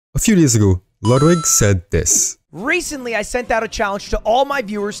A few days ago, Ludwig said this. Recently, I sent out a challenge to all my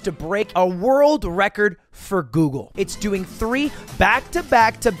viewers to break a world record for Google. It's doing 3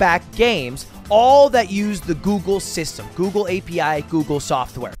 back-to-back-to-back games, all that use the Google system, Google API, Google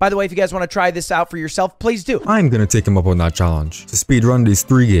software. By the way, if you guys want to try this out for yourself, please do. I'm gonna take him up on that challenge to speedrun these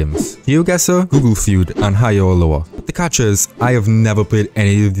 3 games: GeoGuessr, Google Feud, and Higher or Lower. But the catch is, I have never played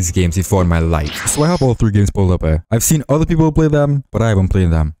any of these games before in my life. So I have all 3 games pulled up here. I've seen other people play them, but I haven't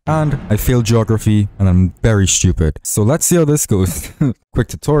played them. And I failed geography, and I'm very stupid. So let's see how this goes. Quick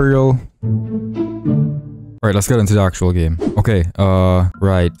tutorial. Alright, let's get into the actual game. Okay,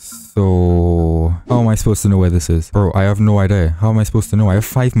 right. So, how am I supposed to know where this is? Bro, I have no idea. How am I supposed to know? I have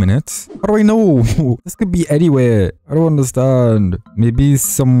 5 minutes? How do I know? This could be anywhere. I don't understand. Maybe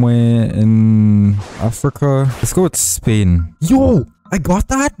somewhere in Africa? Let's go with Spain. Yo, I got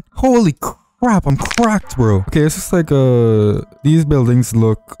that? Holy crap, I'm cracked, bro. Okay, it's just like, these buildings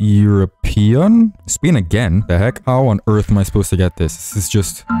look European? Spain again? The heck? How on earth am I supposed to get this? This is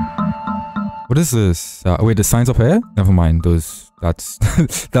just... What is this? Wait, the signs up here? Never mind, those... That's...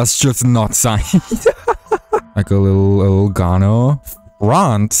 that's just not signs. Like a little Ghana.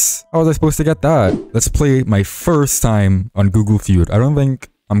 France? How was I supposed to get that? Let's play my first time on Google Feud. I don't think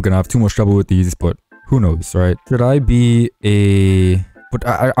I'm gonna have too much trouble with these, but who knows, right? Should I be a... But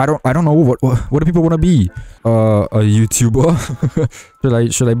I don't know what do people want to be? A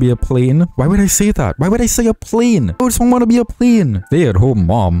YouTuber? should I be a plane? Why would I say that? Why would I say a plane? I just want to be a plane. Stay at home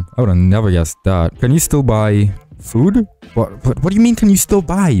mom. I would have never guessed that. Can you still buy food? What do you mean? Can you still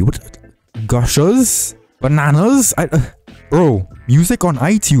buy? What? Gushers? Bananas? Bro, music on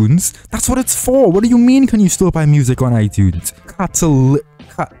iTunes? That's what it's for. What do you mean? Can you still buy music on iTunes?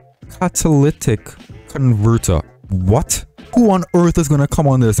 Catalytic converter. What? Who on earth is gonna come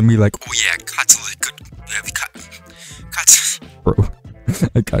on this and be like, oh yeah, bro,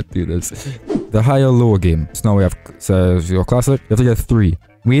 I can't do this. The higher lower game. So now we have your classic. You have to get 3.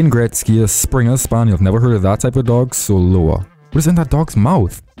 Wayne Gretzky, a Springer Spaniel. I've never heard of that type of dog, so lower. What is in that dog's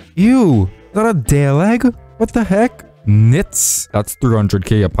mouth? Ew, is that a dare leg? What the heck? Knits. That's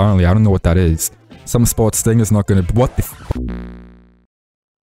 300k apparently. I don't know what that is. Some sports thing is not gonna. What the?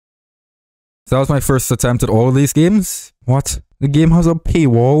 So that was my first attempt at all of these games. What? The game has a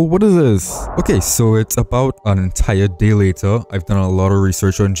paywall? What is this? Okay, so it's about an entire day later. I've done a lot of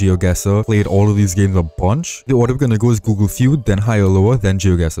research on GeoGuessr, played all of these games a bunch. The order we're gonna go is Google Feud, then Higher Lower, then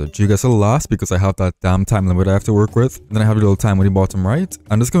GeoGuessr. GeoGuessr last because I have that damn time limit I have to work with. And then I have a little time on the bottom right.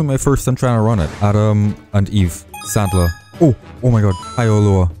 And this is gonna be my first time trying to run it. Adam and Eve. Sandler. Oh my god. Higher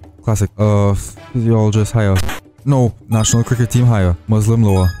Lower. Classic. Physiologist higher. No. National cricket team higher. Muslim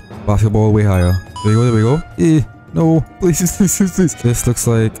lower. Basketball way higher. There we go. No, please. This looks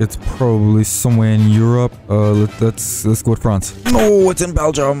like it's probably somewhere in Europe. Let's go with France. No, it's in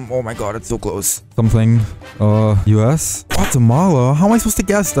Belgium. Oh my god, it's so close. Something, US? Guatemala? How am I supposed to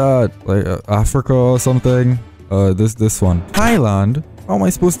guess that? Like, Africa or something? This one. Thailand? How am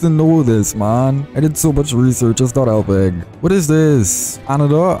I supposed to know this, man? I did so much research, it's not helping. What is this?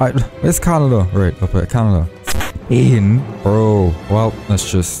 Canada? Where's Canada? Right, up here, Canada. In? Bro. Well, let's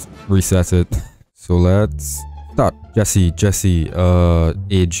just reset it. So let's start. Jesse,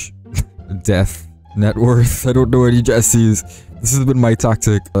 age, death, net worth. I don't know any Jessies. This has been my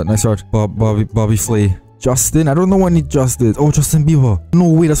tactic. Nice start. Bobby Flay. Justin. I don't know any Justin. Oh, Justin Bieber. No,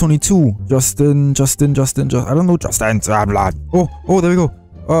 wait, that's only 2. Justin. I don't know Justin. Oh, there we go.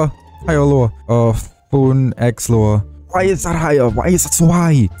 Higher, lower. Phone X lower. Why is that higher? Why is that so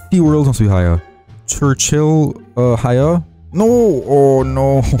high? SeaWorld must be higher. Churchill, higher. No, oh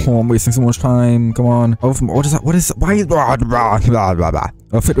no, I'm wasting so much time. Come on. What is that? What is? Why?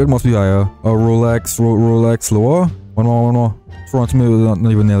 Fitbit must be higher. Rolex lower. One more. Front me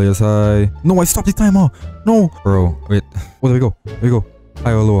not even nearly as high. No, I stopped the timer. No, bro. Wait. Oh, there we go.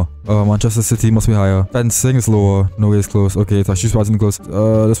 Higher or lower? Manchester City must be higher. Fencing is lower. No, it's close. Okay, it's actually surprisingly close.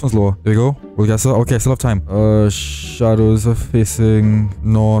 This one's lower. There we go. We'll guess that. Okay, I still have time. Shadows are facing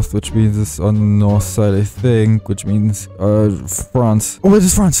north, which means it's on the north side, I think, which means, France. Oh, it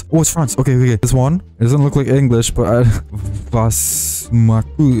is France. Oh, it's France. Okay. This one. It doesn't look like English, but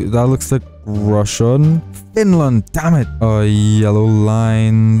Vasmaku. That looks like Russian. Finland. Damn it. Yellow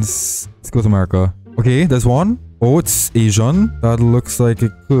lines. Let's go to America. Okay, there's one. Oh, it's Asian. That looks like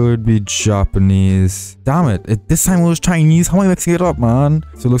it could be Japanese. Damn it. This time it was Chinese. How am I mixing it up, man?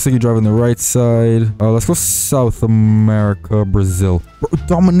 So it looks like you drive on the right side. Let's go South America, Brazil.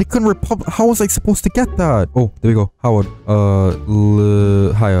 Dominican Republic. How was I supposed to get that? Oh, there we go. Howard.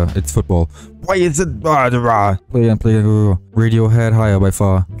 Higher. It's football. Why is it? Play again. Radiohead higher by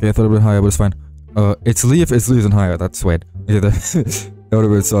far. Okay, I thought it would be higher, but it's fine. Italy. If Italy isn't higher, that's sweat. Out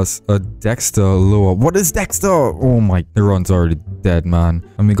it's us. A Dexter lower. What is Dexter? Oh my, Iran's already dead, man.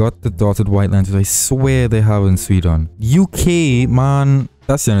 And we got the dotted white lines, which I swear they have in Speedrun. UK, man.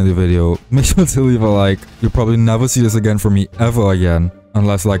 That's the end of the video. Make sure to leave a like. You'll probably never see this again from me ever again.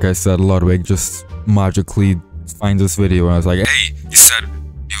 Unless, like I said, Ludwig just magically finds this video and I was like, hey, you said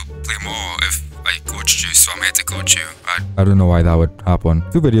you'll play more if I coached you, so I'm here to coach you. I don't know why that would happen.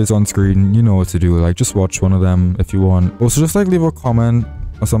 2 videos on screen, you know what to do. Like, just watch one of them if you want. Also, just like leave a comment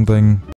or something.